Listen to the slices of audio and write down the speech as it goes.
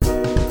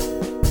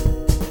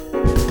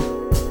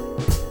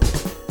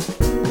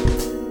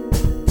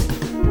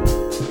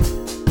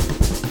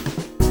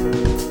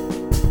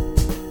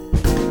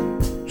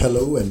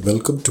and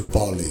welcome to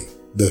Parley,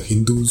 the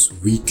Hindu's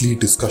weekly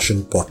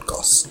discussion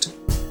podcast.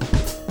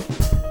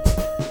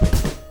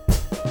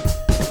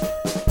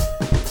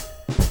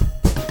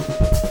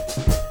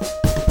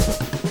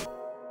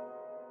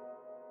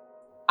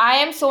 I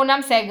am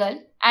Sonam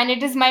Saigal, and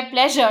it is my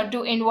pleasure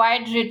to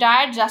invite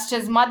retired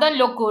Justice Madan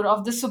Lokur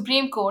of the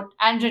Supreme Court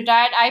and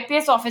retired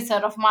IPS officer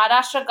of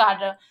Maharashtra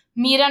cadre,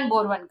 Meeran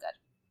Borwankar.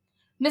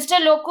 Mr.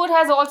 Lokur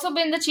has also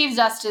been the Chief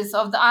Justice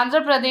of the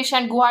Andhra Pradesh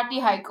and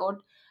Guwahati High Court,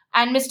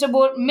 and Ms.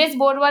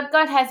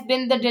 Borwankar has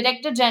been the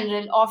Director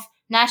General of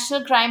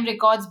National Crime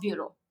Records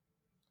Bureau.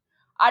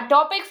 Our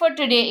topic for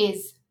today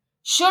is: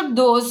 should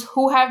those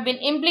who have been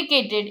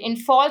implicated in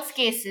false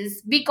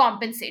cases be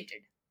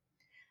compensated?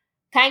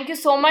 Thank you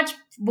so much,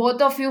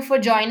 both of you, for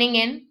joining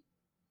in.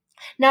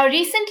 Now,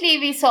 recently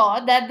we saw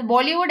that the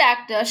Bollywood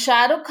actor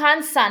Shah Rukh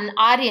Khan's son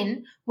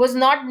Aryan was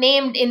not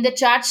named in the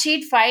charge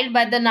sheet filed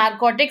by the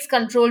Narcotics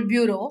Control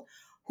Bureau,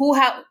 who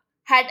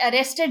had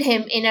arrested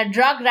him in a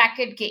drug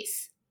racket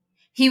case.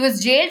 He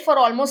was jailed for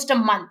almost a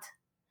month.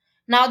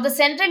 Now, the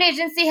central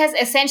agency has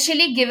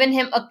essentially given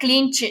him a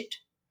clean chit.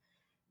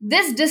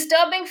 This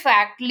disturbing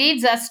fact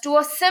leads us to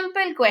a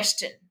simple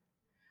question: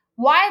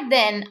 why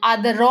then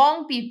are the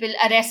wrong people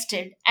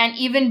arrested and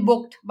even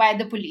booked by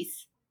the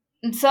police?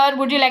 Sir,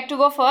 would you like to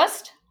go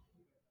first?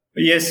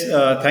 Yes,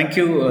 thank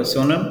you,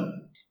 Sonam.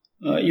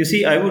 You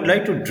see, I would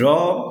like to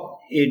draw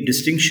a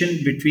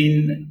distinction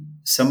between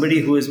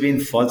somebody who has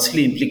been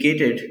falsely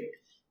implicated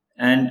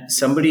and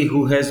somebody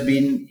who has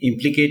been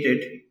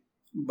implicated,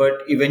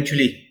 but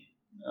eventually,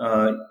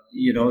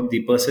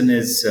 the person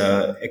is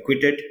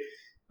acquitted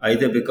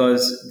either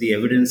because the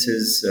evidence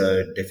is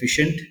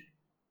deficient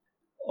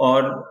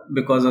or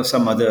because of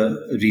some other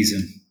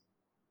reason.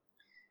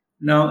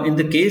 Now, in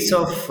the case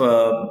of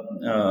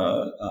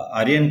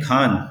Aryan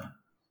Khan,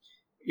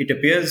 it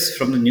appears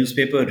from the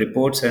newspaper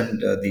reports and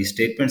the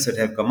statements that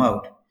have come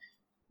out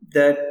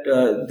that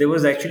there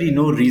was actually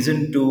no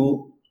reason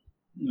to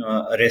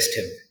arrest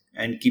him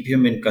and keep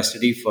him in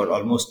custody for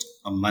almost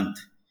a month.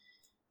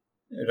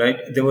 Right?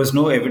 There was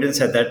no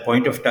evidence at that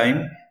point of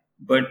time,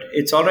 but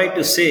it's all right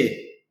to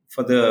say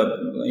for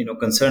the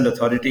concerned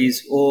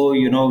authorities,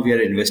 we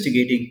are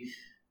investigating,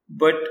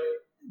 but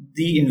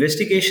the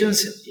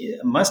investigations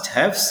must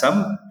have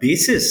some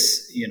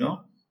basis.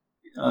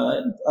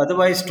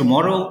 Otherwise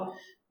tomorrow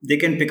they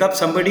can pick up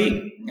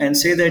somebody and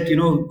say that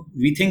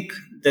we think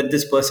that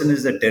this person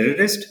is a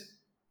terrorist,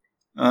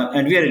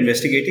 and we are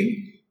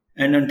investigating,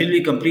 and until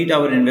we complete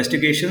our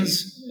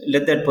investigations,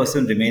 let that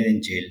person remain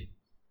in jail.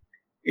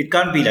 It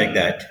can't be like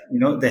that.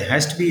 There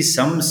has to be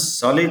some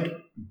solid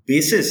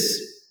basis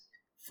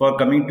for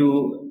coming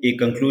to a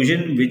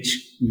conclusion which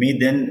may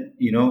then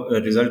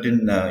result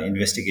in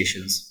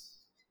investigations.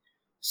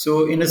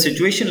 So in a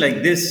situation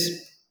like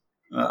this,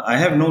 I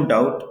have no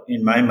doubt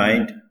in my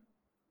mind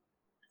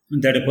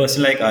that a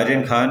person like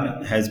Aryan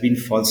Khan has been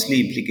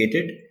falsely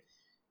implicated,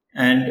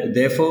 and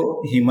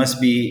therefore he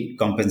must be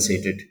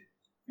compensated.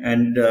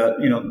 And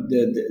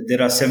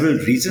there are several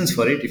reasons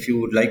for it. If you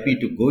would like me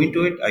to go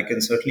into it, I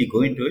can certainly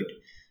go into it.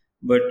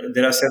 But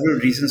there are several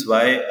reasons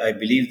why I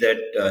believe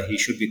that he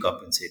should be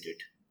compensated.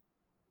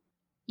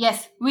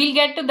 Yes, we'll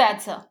get to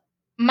that, sir.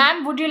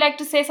 Ma'am, would you like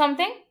to say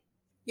something?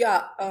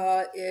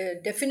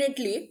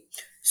 Definitely.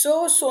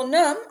 So,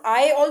 Sonam,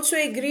 I also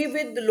agree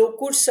with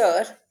Lokur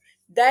sir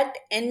that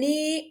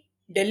any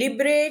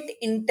deliberate,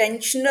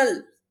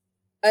 intentional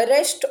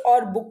arrest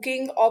or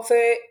booking of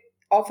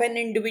an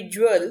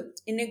individual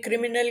in a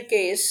criminal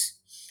case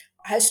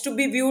has to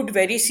be viewed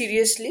very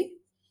seriously,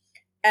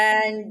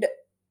 and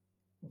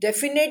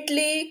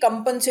definitely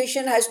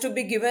compensation has to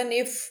be given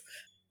if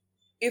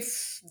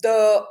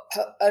the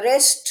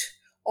arrest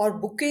or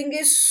booking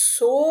is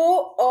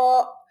so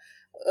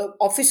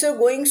officer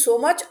going so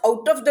much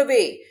out of the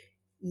way,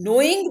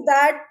 knowing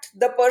that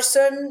the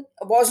person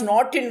was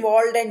not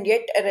involved and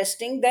yet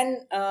arresting,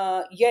 then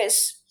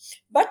yes.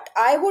 But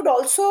I would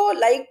also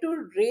like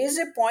to raise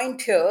a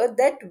point here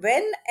that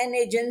when an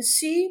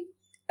agency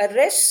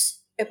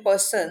arrests a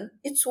person,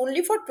 it's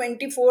only for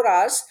 24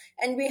 hours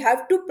and we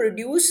have to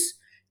produce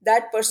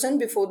that person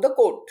before the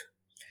court.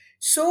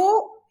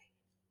 So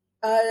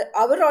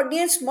our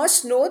audience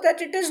must know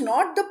that it is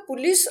not the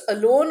police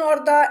alone or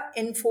the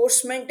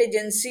enforcement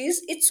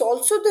agencies, it's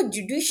also the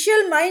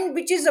judicial mind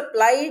which is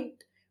applied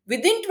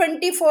within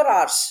 24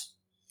 hours.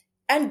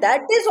 And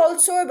that is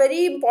also a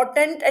very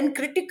important and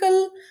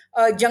critical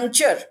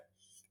juncture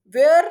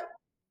where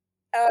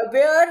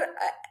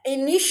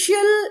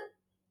initial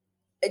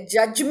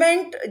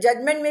judgment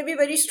may be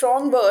very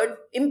strong word,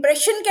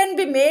 impression can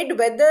be made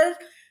whether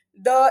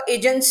the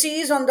agency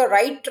is on the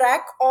right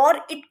track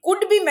or it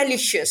could be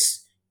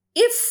malicious.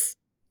 If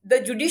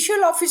the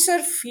judicial officer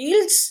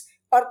feels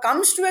or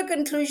comes to a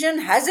conclusion,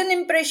 has an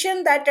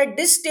impression that at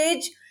this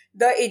stage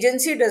the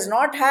agency does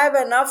not have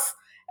enough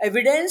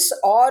evidence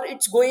or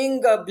it's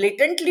going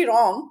blatantly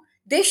wrong,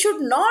 they should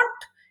not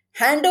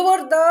hand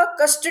over the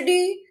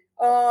custody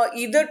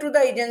either to the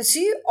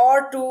agency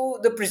or to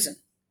the prison.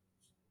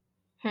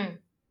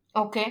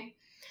 Okay.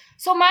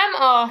 So,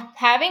 ma'am,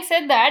 having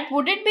said that,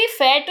 would it be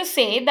fair to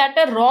say that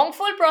a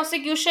wrongful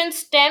prosecution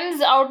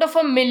stems out of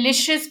a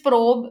malicious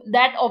probe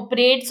that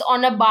operates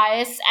on a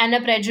bias and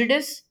a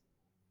prejudice?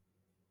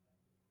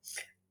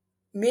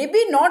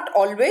 Maybe not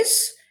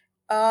always.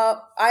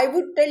 I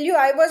would tell you,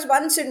 I was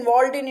once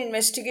involved in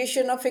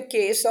investigation of a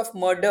case of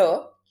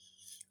murder,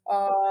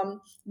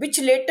 which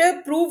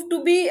later proved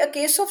to be a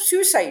case of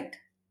suicide.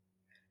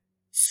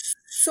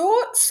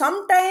 So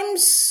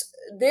sometimes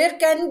there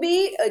can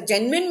be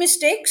genuine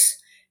mistakes,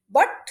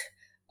 but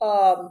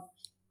um,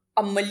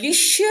 a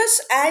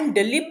malicious and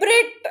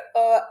deliberate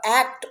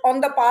act on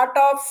the part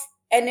of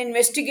an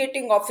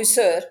investigating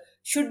officer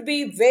should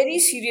be very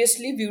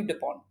seriously viewed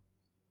upon.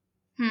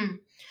 Hmm.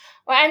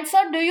 And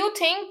sir, do you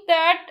think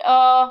that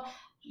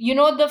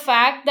the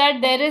fact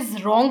that there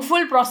is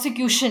wrongful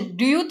prosecution,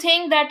 do you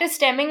think that is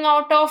stemming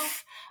out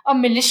of a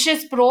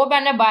malicious probe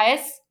and a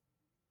bias?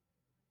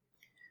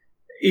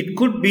 It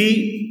could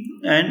be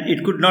and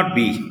it could not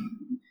be.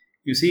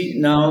 You see,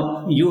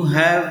 now you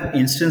have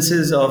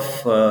instances of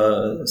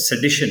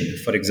sedition,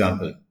 for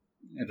example,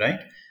 right?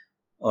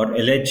 Or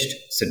alleged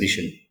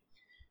sedition.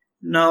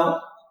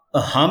 Now, a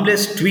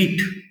harmless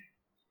tweet,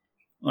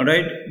 all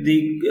right,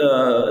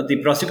 the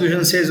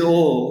prosecution says,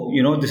 oh,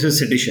 this is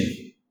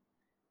sedition,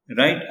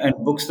 right? And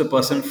books the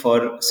person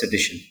for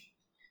sedition.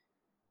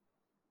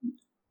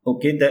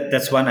 Okay,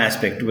 that's one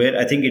aspect where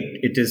I think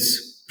it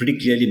is pretty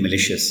clearly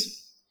malicious.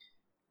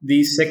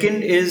 The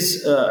second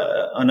is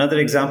another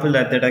example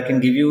that I can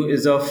give you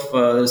is of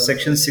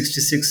Section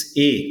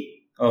 66A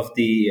of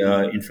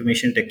the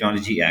Information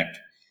Technology Act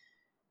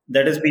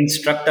that has been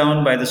struck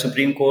down by the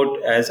Supreme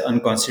Court as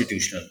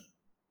unconstitutional,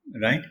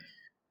 right?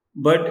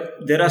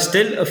 But there are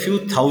still a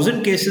few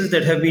thousand cases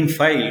that have been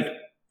filed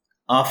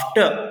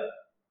after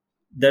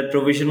that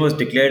provision was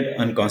declared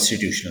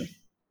unconstitutional.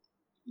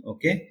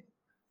 Okay,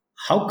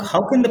 how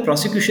can the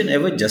prosecution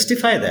ever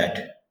justify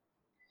that?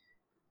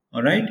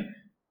 All right.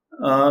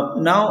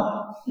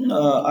 Now,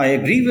 I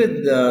agree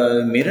with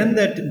Meeran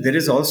that there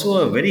is also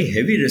a very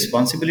heavy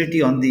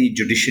responsibility on the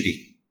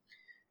judiciary.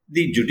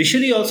 The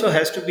judiciary also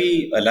has to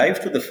be alive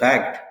to the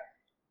fact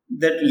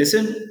that,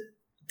 listen,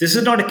 this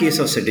is not a case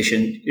of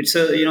sedition. It's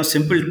a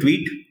simple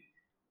tweet.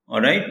 All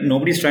right,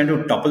 nobody's trying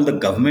to topple the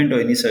government or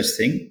any such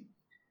thing.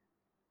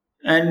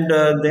 And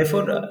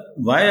therefore,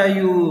 why are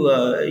you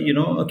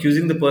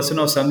accusing the person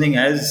of something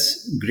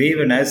as grave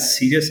and as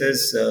serious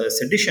as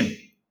sedition?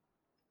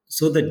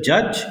 So the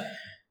judge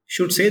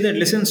should say that,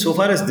 listen, so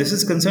far as this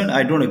is concerned,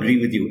 I don't agree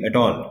with you at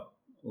all.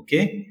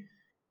 Okay.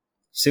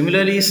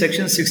 Similarly,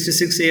 Section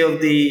 66A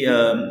of the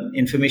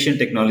Information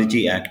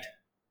Technology Act,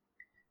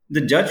 the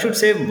judge should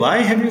say, why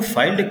have you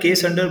filed a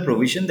case under a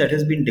provision that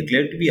has been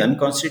declared to be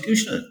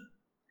unconstitutional?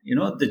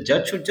 The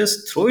judge should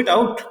just throw it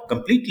out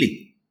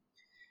completely.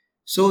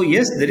 So,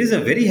 yes, there is a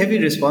very heavy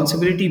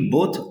responsibility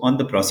both on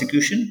the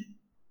prosecution,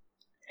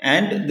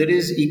 and there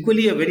is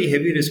equally a very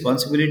heavy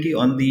responsibility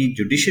on the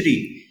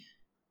judiciary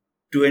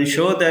to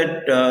ensure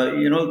that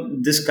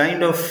this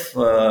kind of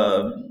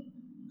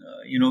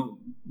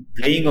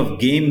playing of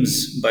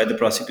games by the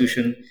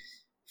prosecution,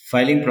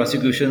 filing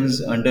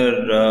prosecutions under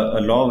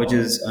a law which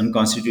is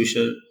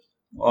unconstitutional,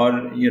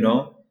 or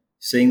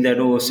saying that,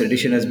 oh,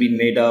 sedition has been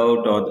made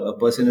out, or a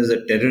person is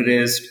a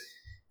terrorist,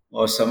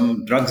 or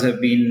some drugs have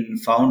been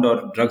found,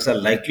 or drugs are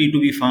likely to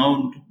be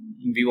found,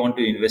 we want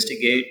to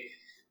investigate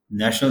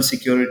national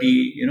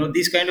security,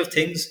 these kind of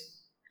things.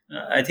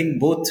 I think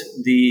both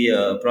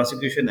the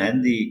prosecution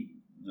and the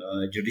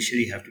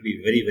judiciary have to be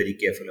very, very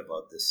careful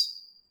about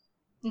this.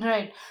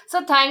 Right.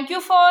 So, thank you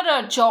for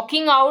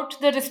chalking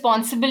out the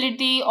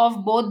responsibility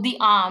of both the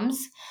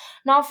arms.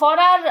 Now, for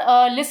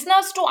our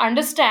listeners to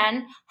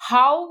understand,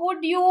 how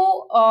would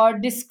you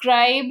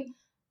describe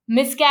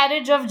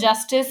miscarriage of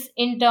justice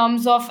in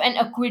terms of an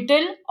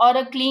acquittal or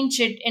a clean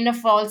chit in a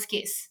false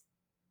case?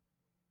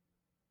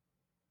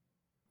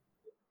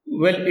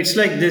 Well, it's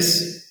like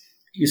this.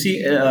 You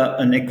see,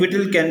 an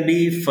acquittal can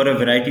be for a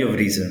variety of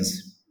reasons.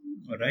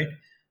 All right.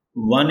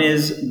 One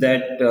is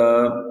that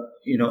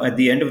at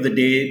the end of the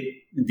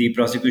day, the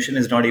prosecution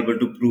is not able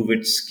to prove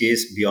its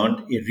case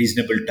beyond a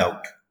reasonable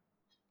doubt.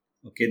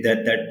 Okay,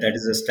 that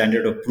is a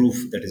standard of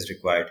proof that is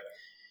required.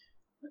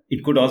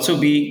 It could also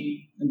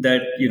be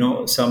that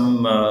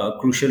some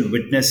crucial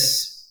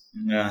witness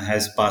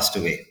has passed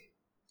away.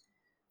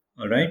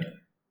 All right.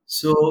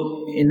 So,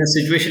 in a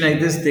situation like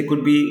this, there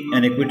could be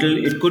an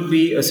acquittal. It could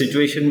be a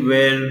situation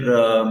where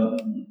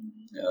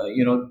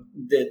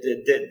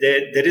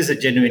there is a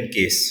genuine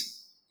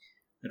case,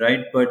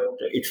 right? But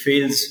it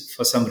fails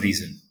for some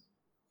reason.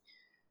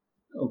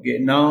 Okay.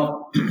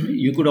 Now,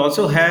 you could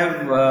also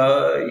have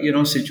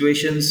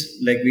situations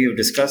like we have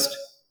discussed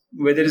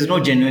where there is no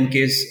genuine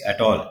case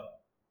at all.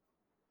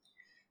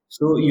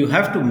 So you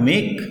have to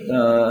make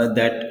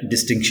that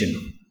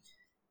distinction.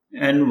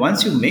 And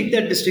once you make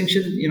that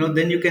distinction,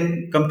 then you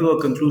can come to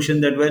a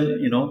conclusion that, well,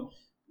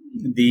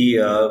 the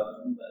uh,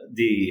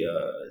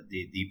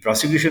 the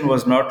prosecution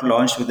was not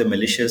launched with a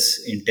malicious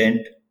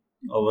intent,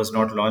 or was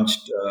not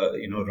launched,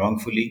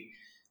 wrongfully.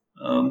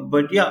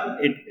 But yeah,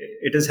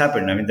 it has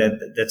happened. I mean,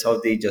 that's how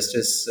the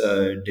justice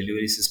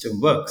delivery system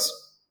works.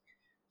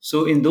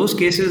 So in those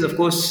cases, of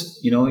course,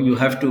 you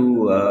have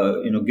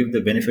to give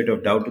the benefit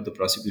of doubt to the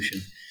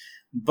prosecution.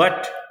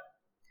 But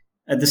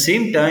at the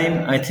same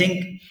time, I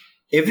think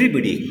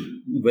everybody,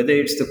 whether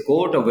it's the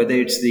court or whether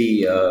it's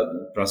the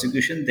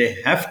prosecution,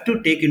 they have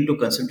to take into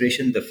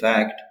consideration the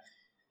fact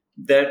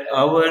that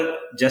our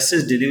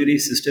justice delivery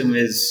system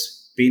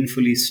is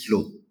painfully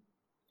slow.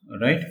 All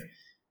right.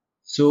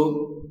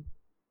 So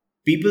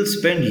people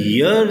spend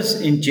years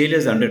in jail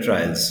as under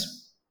trials.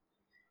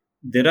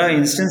 There are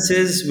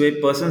instances where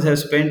persons have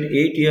spent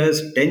 8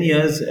 years, 10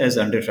 years as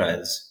under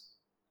trials.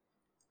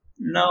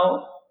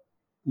 Now,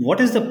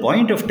 what is the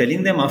point of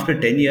telling them after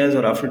 10 years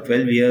or after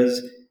 12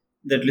 years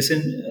that,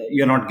 listen,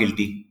 you're not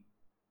guilty?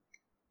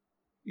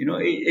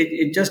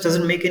 It just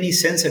doesn't make any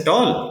sense at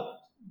all,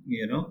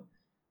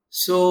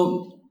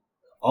 So,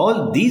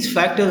 all these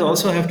factors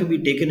also have to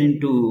be taken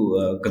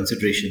into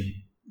consideration.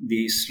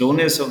 The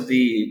slowness of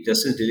the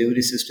justice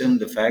delivery system,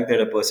 the fact that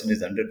a person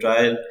is under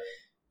trial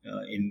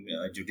in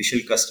judicial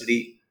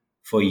custody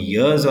for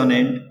years on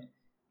end.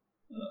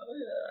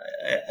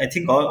 I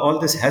think all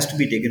this has to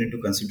be taken into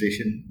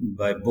consideration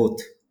by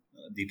both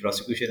the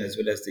prosecution as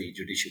well as the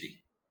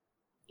judiciary.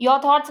 Your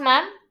thoughts,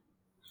 ma'am?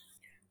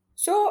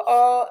 So,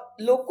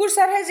 Lokur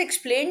sir has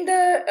explained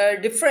the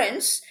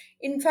difference.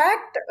 In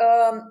fact,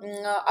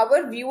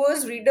 our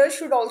viewers, readers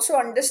should also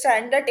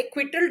understand that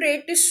acquittal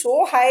rate is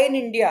so high in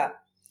India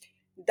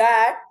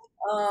that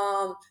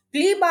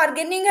plea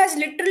bargaining has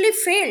literally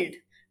failed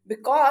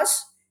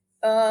because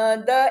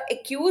the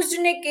accused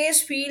in a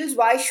case feels,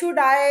 why should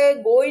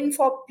I go in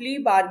for plea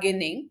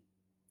bargaining,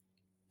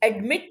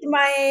 admit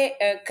my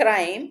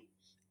crime,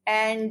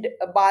 and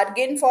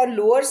bargain for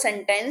lower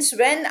sentence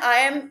when I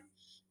am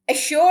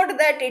assured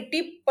that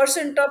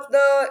 80% of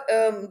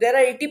there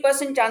are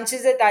 80%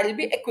 chances that I'll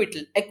be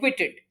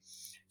acquitted.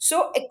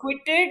 So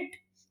acquitted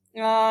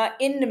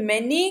in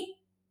many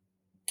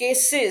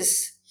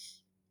cases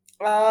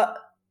uh,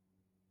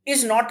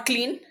 is not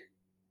clean.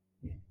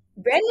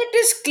 When it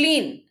is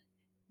clean,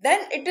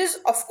 then it is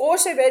of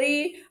course a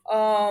very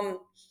uh,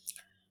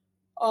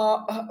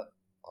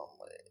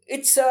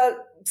 it's a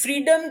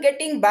freedom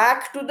getting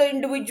back to the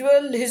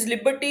individual, his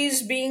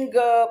liberties being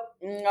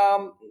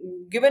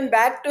given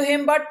back to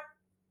him. But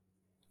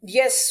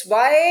yes,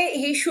 why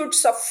he should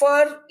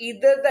suffer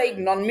either the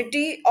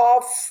ignominy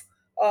of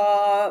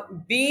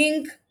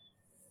being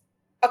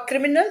a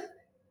criminal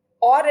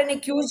or an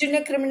accused in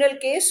a criminal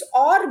case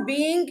or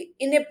being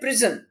in a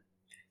prison.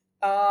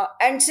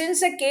 And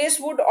since a case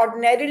would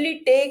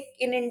ordinarily take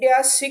in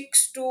India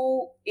 6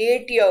 to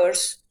 8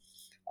 years,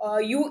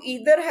 you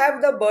either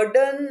have the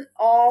burden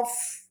of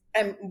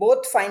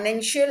both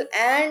financial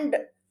and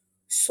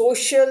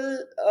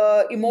social,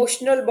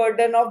 emotional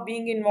burden of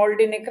being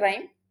involved in a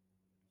crime,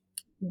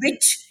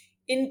 which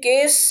in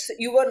case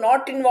you were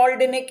not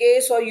involved in a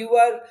case or you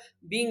were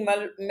being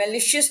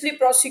maliciously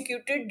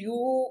prosecuted,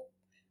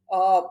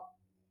 uh,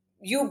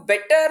 you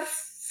better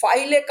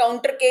file a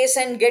counter case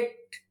and get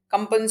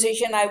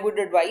compensation, I would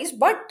advise.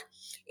 But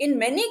in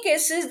many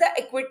cases the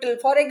acquittal,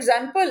 for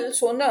example,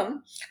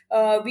 Sonam,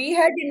 my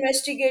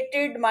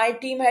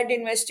team had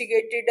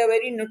investigated a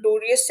very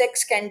notorious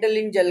sex scandal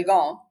in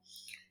Jalgaon,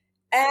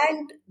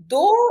 and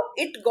though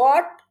it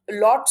got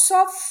lots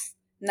of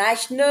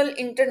national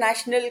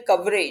international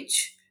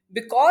coverage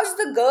because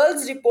the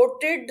girls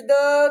reported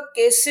the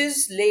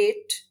cases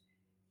late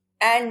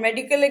and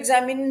medical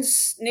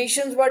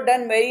examinations were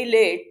done very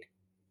late,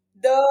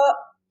 the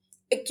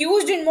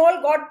accused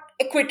involved got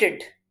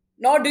acquitted.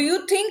 Now, do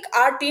you think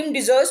our team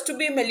deserves to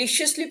be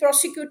maliciously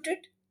prosecuted?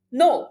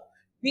 No.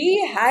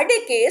 We had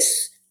a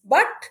case,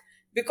 but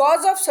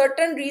because of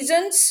certain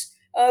reasons,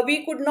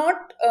 we could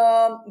not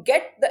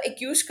get the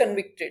accused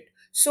convicted.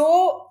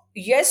 So,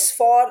 yes,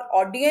 for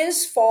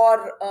audience,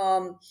 for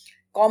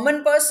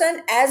common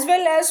person, as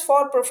well as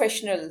for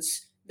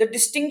professionals, the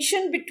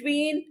distinction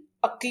between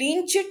a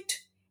clean chit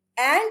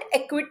and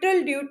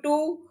acquittal due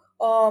to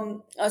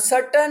a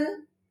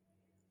certain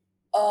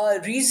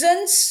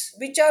reasons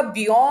which are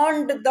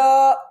beyond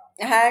the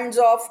hands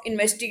of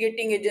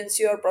investigating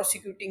agency or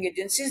prosecuting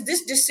agencies,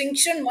 this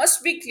distinction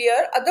must be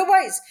clear.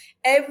 Otherwise,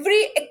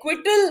 every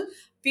acquittal,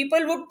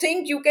 people would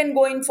think you can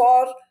go in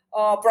for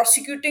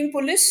prosecuting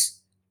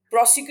police,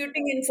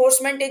 prosecuting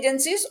enforcement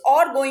agencies,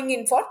 or going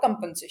in for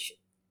compensation.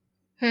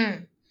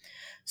 Hmm.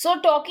 So,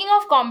 talking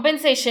of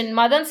compensation,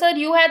 Madan sir,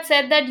 you had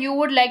said that you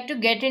would like to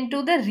get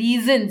into the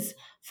reasons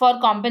for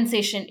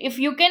compensation. If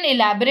you can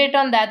elaborate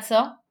on that,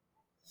 sir.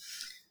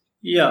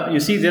 Yeah, you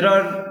see, there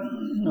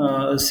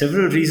are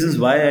several reasons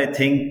why I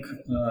think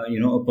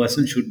a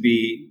person should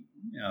be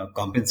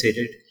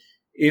compensated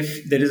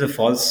if there is a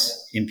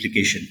false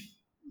implication,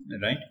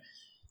 right?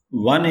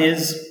 One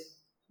is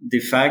the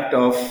fact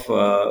of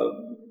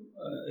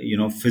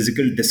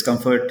physical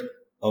discomfort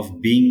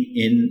of being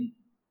in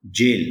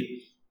jail.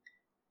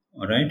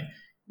 All right.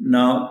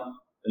 Now,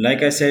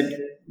 like I said,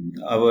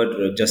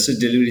 our justice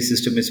delivery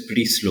system is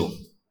pretty slow.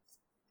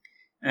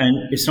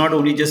 And it's not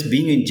only just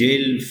being in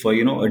jail for,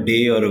 a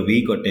day or a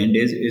week or 10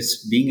 days,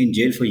 it's being in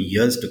jail for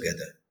years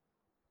together.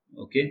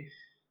 Okay.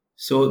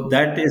 So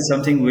that is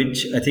something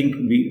which I think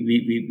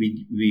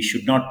we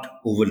should not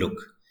overlook.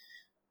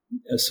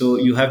 So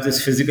you have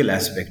this physical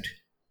aspect.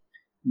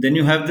 Then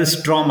you have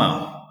this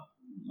trauma,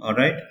 all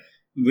right,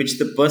 which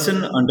the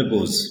person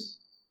undergoes.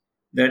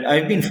 That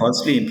I've been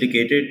falsely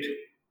implicated,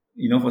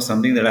 for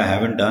something that I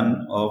haven't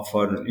done, or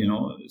for,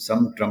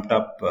 some trumped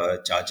up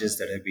charges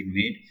that have been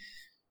made.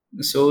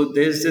 So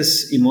there's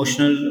this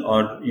emotional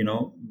or,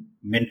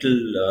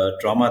 mental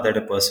trauma that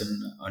a person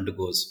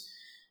undergoes.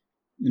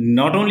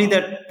 Not only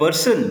that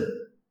person,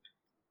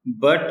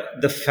 but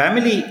the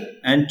family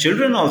and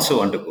children also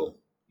undergo,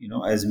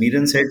 as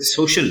Meeran said,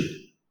 social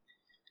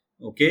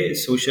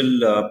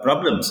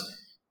problems.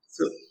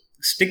 So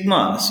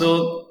stigma.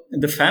 So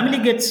the family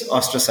gets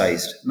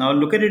ostracized. Now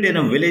look at it in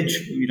a village,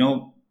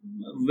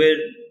 where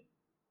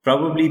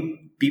probably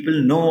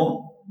people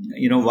know,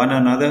 one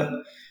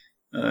another,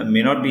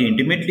 may not be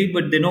intimately,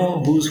 but they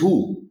know who's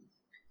who.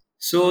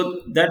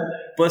 So that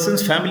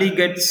person's family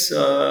gets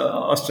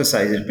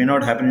ostracized. It may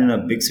not happen in a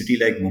big city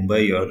like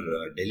Mumbai or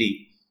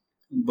Delhi,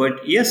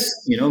 but yes,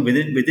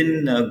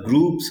 within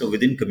groups or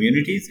within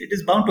communities, it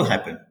is bound to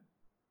happen.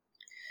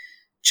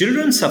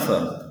 Children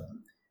suffer.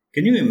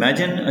 Can you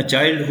imagine a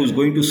child who's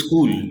going to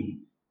school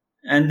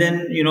and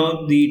then,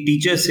 the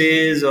teacher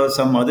says, or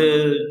some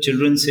other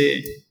children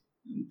say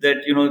that,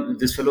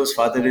 this fellow's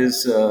father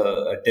is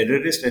a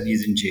terrorist and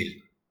he's in jail?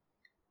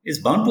 It's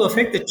bound to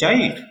affect the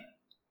child,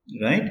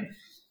 right?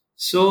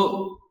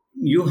 So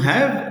you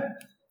have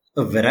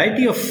a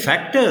variety of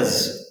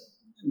factors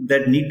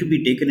that need to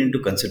be taken into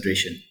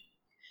consideration.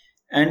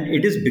 And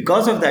it is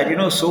because of that,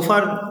 so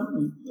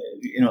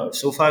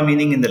far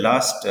meaning in the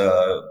last,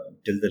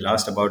 till the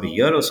last about a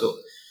year or so,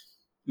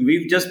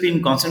 we've just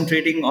been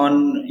concentrating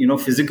on,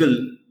 physical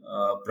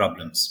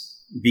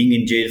problems, being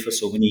in jail for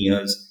so many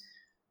years.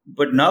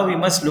 But now we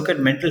must look at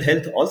mental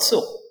health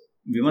also.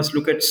 We must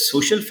look at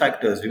social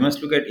factors. We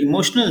must look at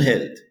emotional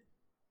health,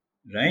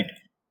 right?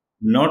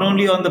 Not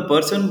only on the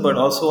person, but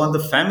also on the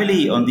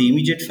family, on the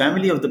immediate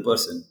family of the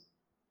person.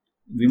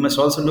 We must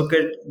also look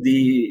at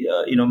the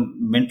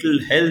mental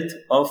health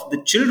of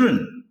the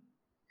children.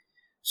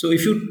 So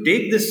if you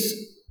take this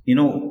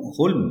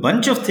whole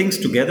bunch of things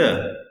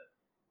together,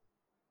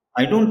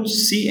 I don't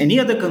see any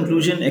other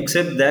conclusion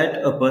except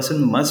that a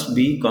person must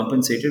be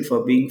compensated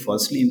for being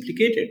falsely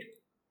implicated,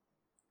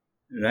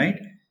 right?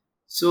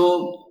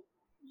 So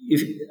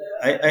if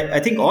I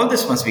think all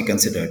this must be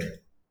considered.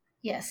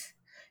 Yes.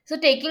 So,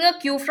 taking a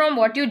cue from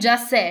what you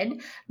just said,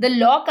 the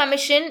Law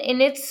Commission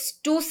in its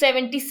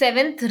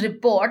 277th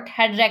report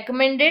had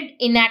recommended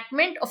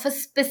enactment of a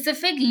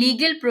specific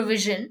legal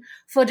provision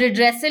for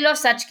redressal of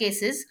such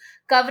cases,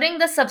 covering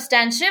the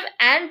substantive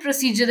and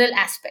procedural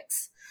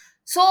aspects.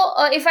 So,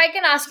 if I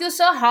can ask you,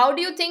 sir, how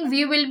do you think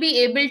we will be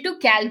able to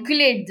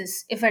calculate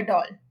this, if at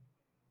all?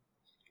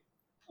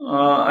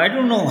 I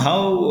don't know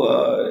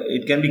how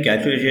it can be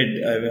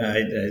calculated.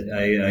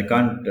 I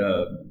can't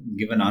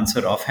give an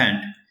answer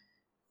offhand.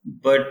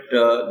 But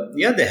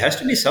yeah, there has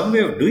to be some way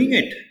of doing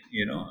it.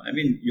 I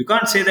mean, you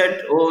can't say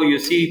that, oh, you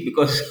see,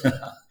 because,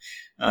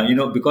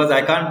 because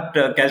I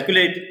can't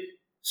calculate,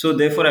 so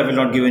therefore I will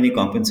not give any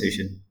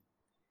compensation.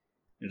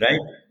 Right?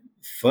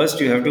 First,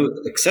 you have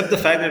to accept the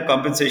fact that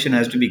compensation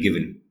has to be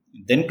given.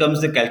 Then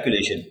comes the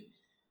calculation.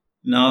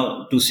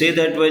 Now, to say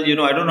that, well,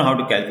 I don't know how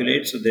to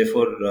calculate, so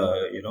therefore,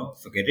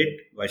 forget it.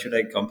 Why should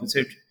I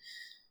compensate?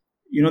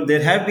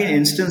 There have been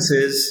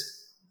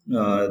instances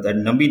that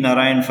Nambi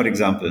Narayan, for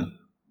example,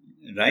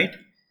 right?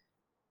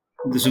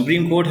 The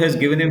Supreme Court has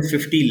given him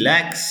 50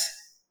 lakhs.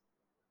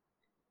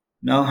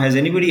 Now, has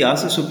anybody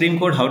asked the Supreme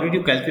Court, how did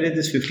you calculate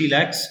this 50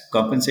 lakhs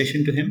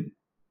compensation to him?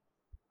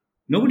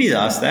 Nobody's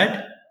asked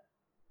that.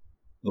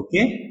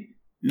 Okay.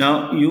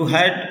 Now, you've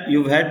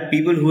had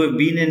people who have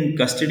been in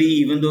custody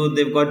even though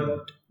they've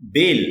got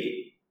bail,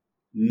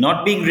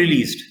 not being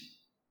released.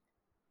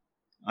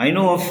 I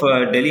know of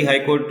Delhi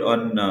High Court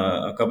on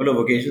a couple of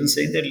occasions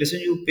saying that, listen,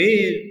 you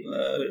pay,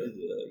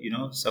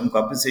 some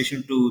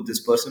compensation to this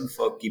person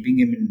for keeping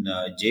him in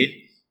jail,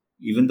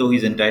 even though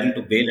he's entitled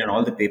to bail and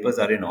all the papers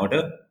are in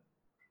order.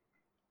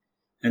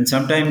 And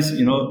sometimes,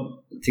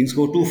 things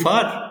go too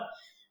far.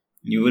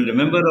 You will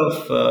remember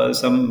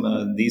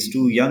of these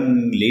two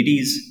young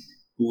ladies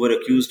who were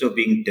accused of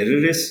being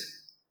terrorists.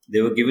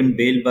 They were given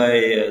bail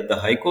by the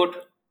High Court,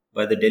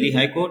 by the Delhi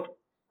High Court.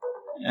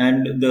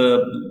 And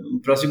the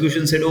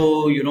prosecution said,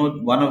 oh,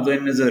 one of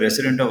them is a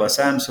resident of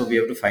Assam, so we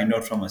have to find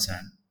out from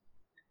Assam.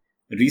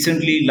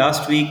 Recently,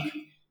 last week,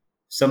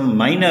 some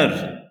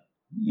minor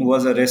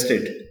was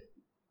arrested,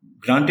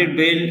 granted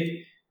bail.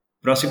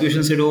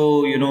 Prosecution said,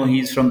 oh,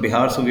 he's from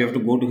Bihar, so we have to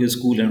go to his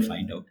school and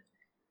find out.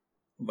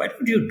 Why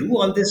don't you do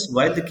all this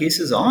while the case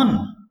is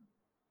on?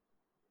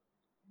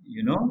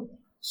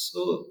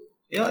 So,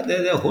 yeah,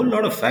 there are a whole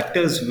lot of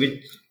factors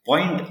which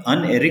point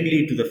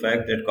unerringly to the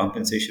fact that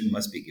compensation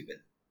must be given.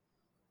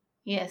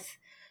 Yes.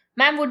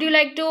 Ma'am, would you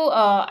like to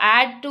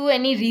add to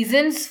any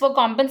reasons for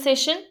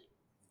compensation?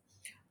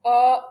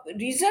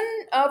 Reason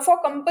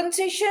for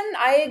compensation,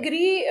 I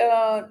agree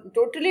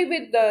totally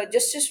with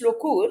Justice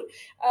Lokur.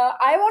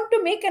 I want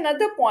to make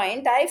another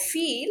point. I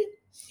feel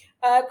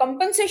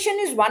compensation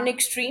is one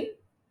extreme,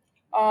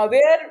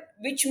 where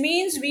which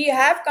means we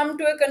have come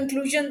to a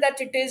conclusion that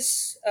it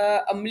is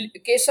a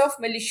case of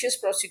malicious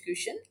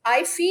prosecution.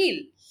 I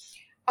feel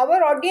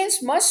our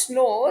audience must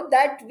know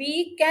that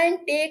we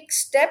can take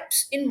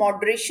steps in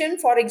moderation.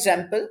 For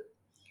example,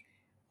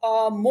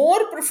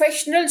 more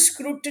professional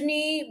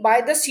scrutiny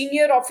by the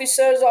senior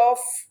officers of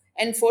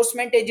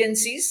enforcement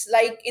agencies,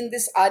 like in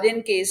this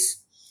Aryan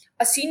case.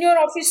 A senior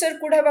officer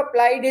could have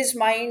applied his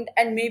mind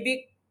and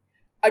maybe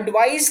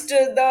advised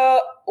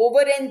the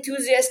over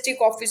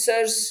enthusiastic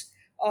officers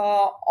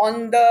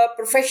on the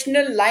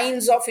professional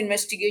lines of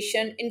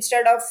investigation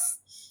instead of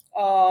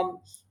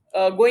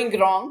going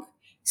wrong.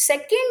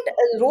 Second,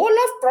 role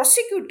of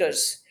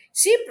prosecutors.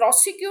 See,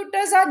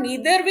 prosecutors are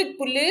neither with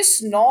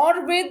police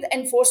nor with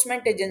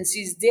enforcement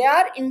agencies. They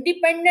are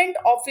independent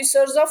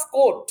officers of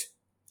court.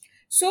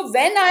 So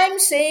when I am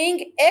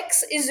saying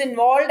X is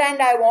involved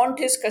and I want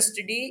his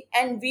custody,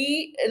 and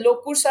we,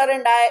 Lokur sir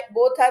and I,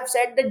 both have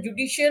said that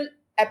judicial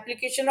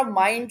application of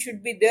mind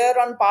should be there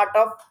on part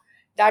of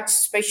that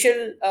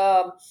special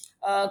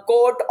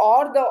court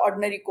or the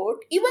ordinary court.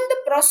 Even the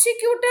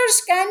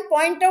prosecutors can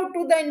point out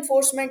to the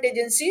enforcement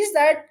agencies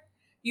that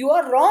you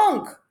are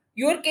wrong.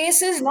 Your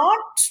case is not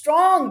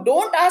strong.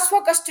 Don't ask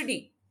for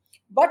custody.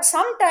 But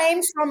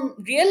sometimes, from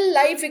real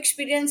life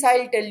experience,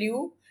 I'll tell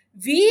you,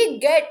 we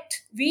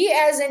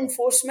as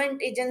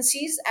enforcement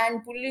agencies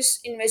and police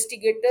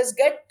investigators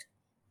get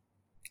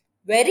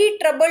very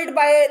troubled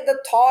by the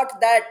thought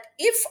that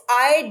if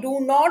I do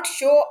not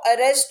show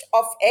arrest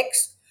of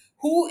X,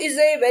 who is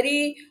a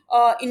very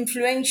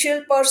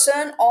influential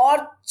person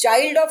or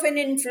child of an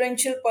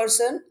influential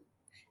person,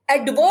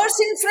 adverse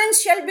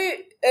inference shall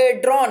be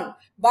drawn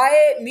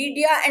by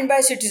media and by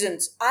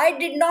citizens. I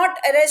did not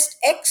arrest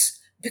X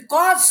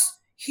because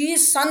he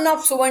is son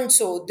of so and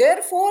so.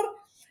 Therefore,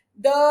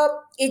 the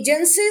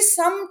agencies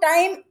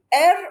sometime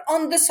err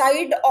on the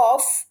side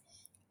of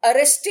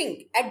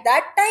arresting. At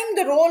that time,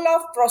 the role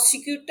of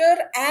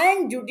prosecutor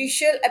and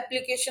judicial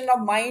application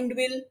of mind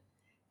will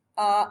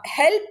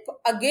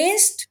help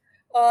against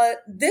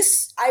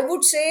this, I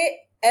would say,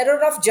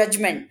 error of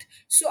judgment.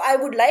 So I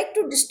would like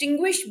to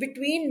distinguish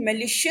between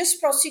malicious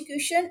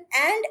prosecution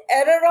and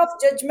error of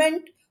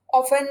judgment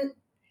of an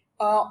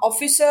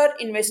officer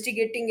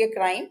investigating a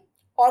crime,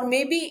 or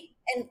maybe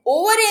an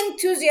over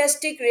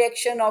enthusiastic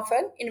reaction of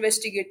an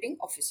investigating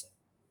officer.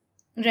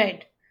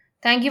 Right.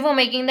 Thank you for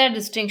making that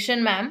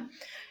distinction, ma'am.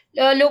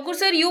 Lokur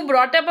sir, you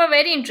brought up a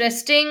very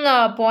interesting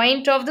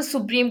point of the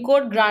Supreme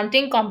Court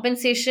granting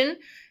compensation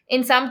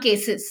in some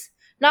cases.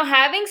 Now,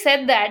 having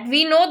said that,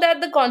 we know that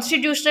the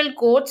constitutional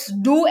courts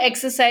do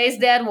exercise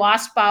their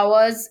vast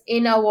powers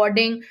in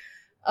awarding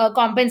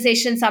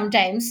compensation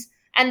sometimes,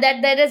 and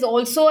that there is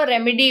also a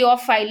remedy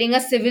of filing a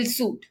civil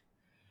suit.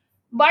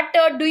 But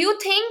do you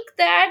think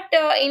that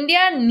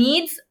India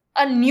needs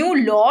a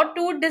new law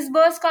to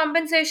disburse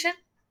compensation?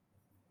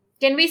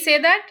 Can we say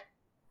that?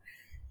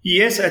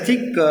 Yes, I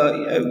think,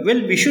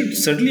 well, we should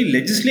certainly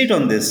legislate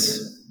on this,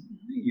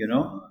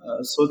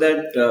 so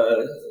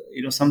that,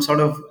 some sort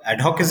of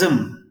ad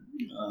hocism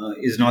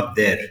is not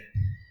there.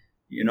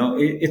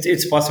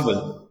 It's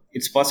possible.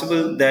 It's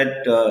possible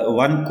that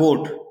one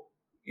court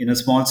in a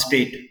small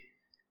state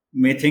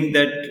may think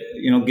that,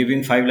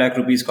 giving 5 lakh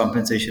rupees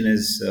compensation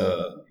is,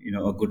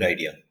 a good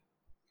idea.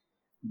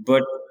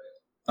 But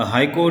a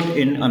high court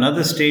in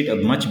another state, a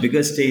much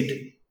bigger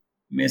state,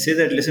 may say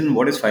that, listen,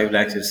 what is 5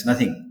 lakhs? It's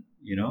nothing,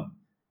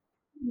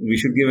 we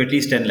should give at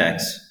least 10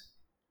 lakhs.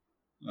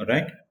 All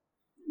right.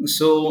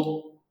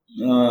 So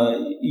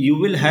you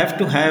will have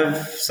to have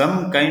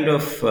some kind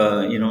of,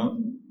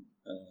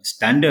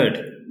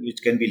 standard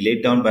which can be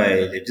laid down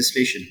by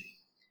legislation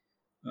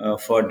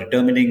for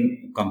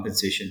determining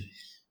compensation.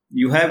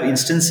 You have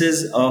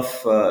instances of,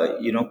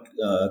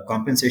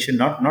 compensation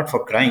not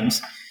for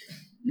crimes,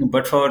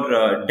 but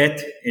for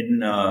death in,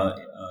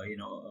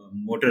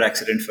 motor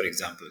accident, for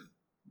example.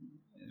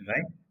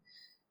 Right.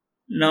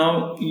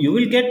 Now, you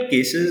will get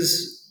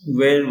cases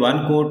where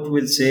one court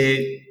will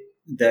say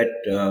that,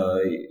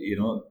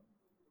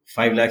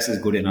 5 lakhs is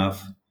good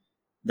enough.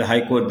 The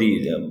High Court,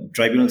 the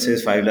tribunal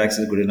says 5 lakhs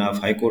is good enough.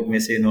 High Court may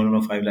say,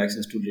 no, 5 lakhs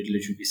is too little,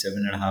 it should be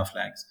 7.5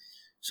 lakhs.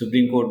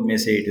 Supreme Court may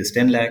say it is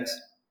 10 lakhs.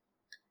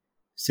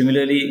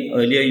 Similarly,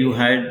 earlier you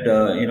had,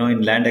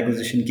 in land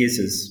acquisition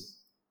cases,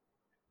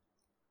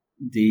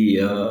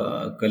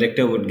 the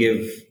collector would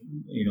give,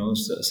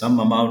 some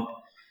amount.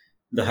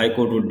 The High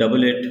Court would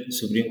double it.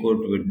 Supreme Court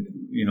would,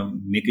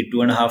 make it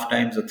 2.5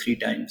 times or 3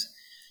 times.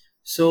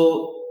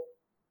 So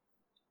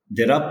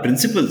there are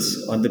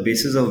principles on the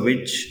basis of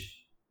which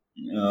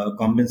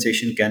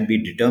compensation can be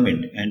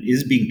determined and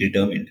is being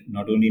determined,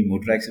 not only in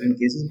motor accident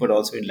cases, but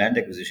also in land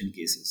acquisition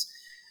cases.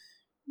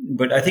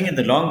 But I think in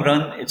the long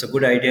run, it's a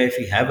good idea if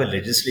we have a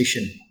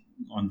legislation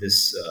on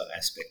this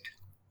aspect.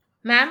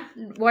 Ma'am,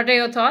 what are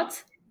your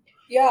thoughts?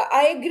 Yeah,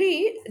 I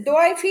agree. Though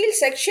I feel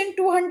Section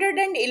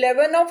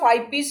 211 of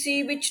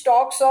IPC, which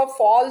talks of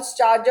false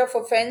charge of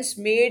offence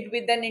made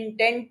with an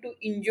intent to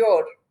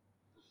injure,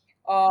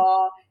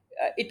 uh,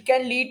 it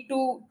can lead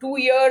to 2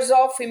 years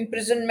of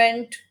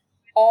imprisonment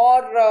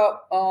or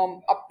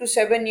up to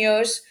 7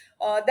 years.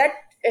 That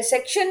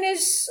section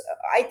is,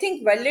 I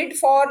think, valid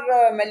for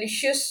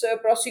malicious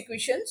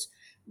prosecutions,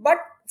 but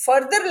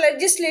further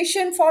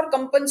legislation for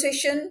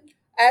compensation,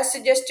 as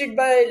suggested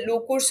by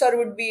Lokur sir,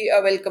 would be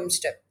a welcome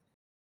step.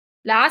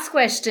 Last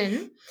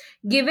question.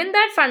 Given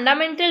that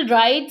fundamental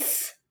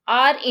rights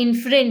are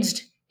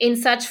infringed in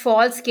such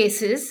false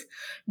cases,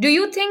 do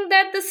you think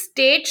that the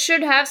state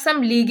should have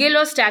some legal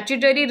or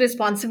statutory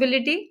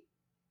responsibility?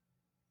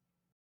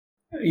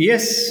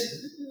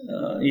 Yes,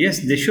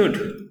 yes, they should,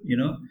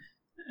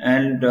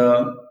 and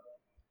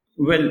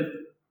well,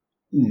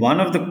 one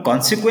of the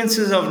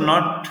consequences of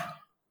not,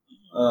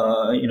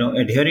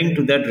 adhering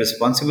to that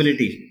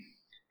responsibility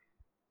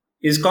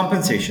is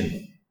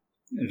compensation,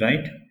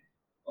 right?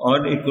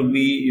 Or it could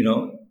be,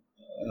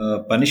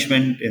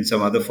 punishment in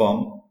some other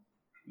form.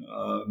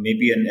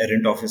 Maybe an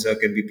errant officer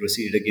can be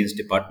proceeded against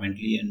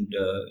departmentally and,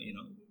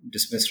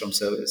 dismissed from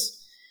service.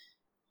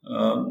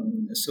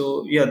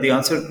 So, yeah,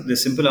 the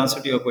simple answer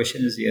to your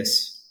question is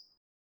yes.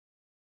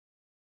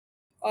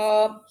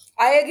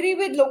 I agree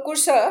with Lokur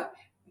sir.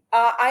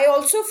 I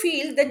also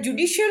feel the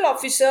judicial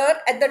officer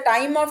at the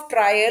time of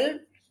trial,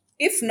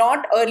 if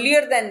not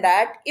earlier than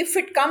that, if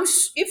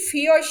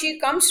he or she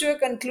comes to a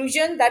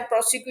conclusion that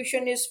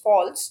prosecution is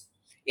false,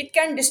 it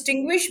can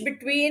distinguish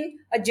between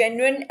a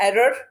genuine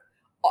error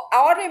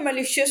or a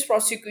malicious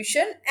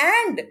prosecution,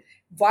 and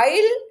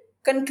while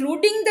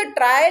concluding the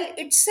trial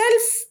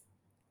itself,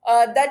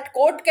 that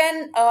court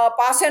can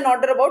pass an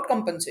order about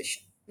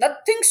compensation.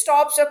 Nothing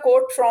stops a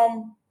court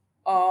from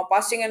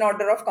passing an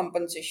order of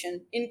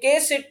compensation in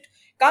case it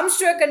comes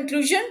to a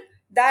conclusion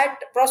that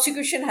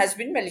prosecution has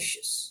been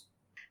malicious.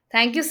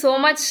 Thank you so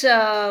much,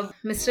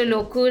 Mr.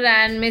 Lokur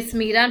and Miss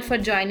Meeran, for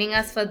joining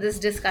us for this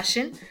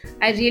discussion.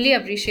 I really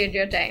appreciate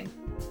your time.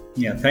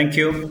 Yeah, thank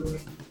you.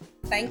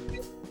 Thank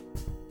you.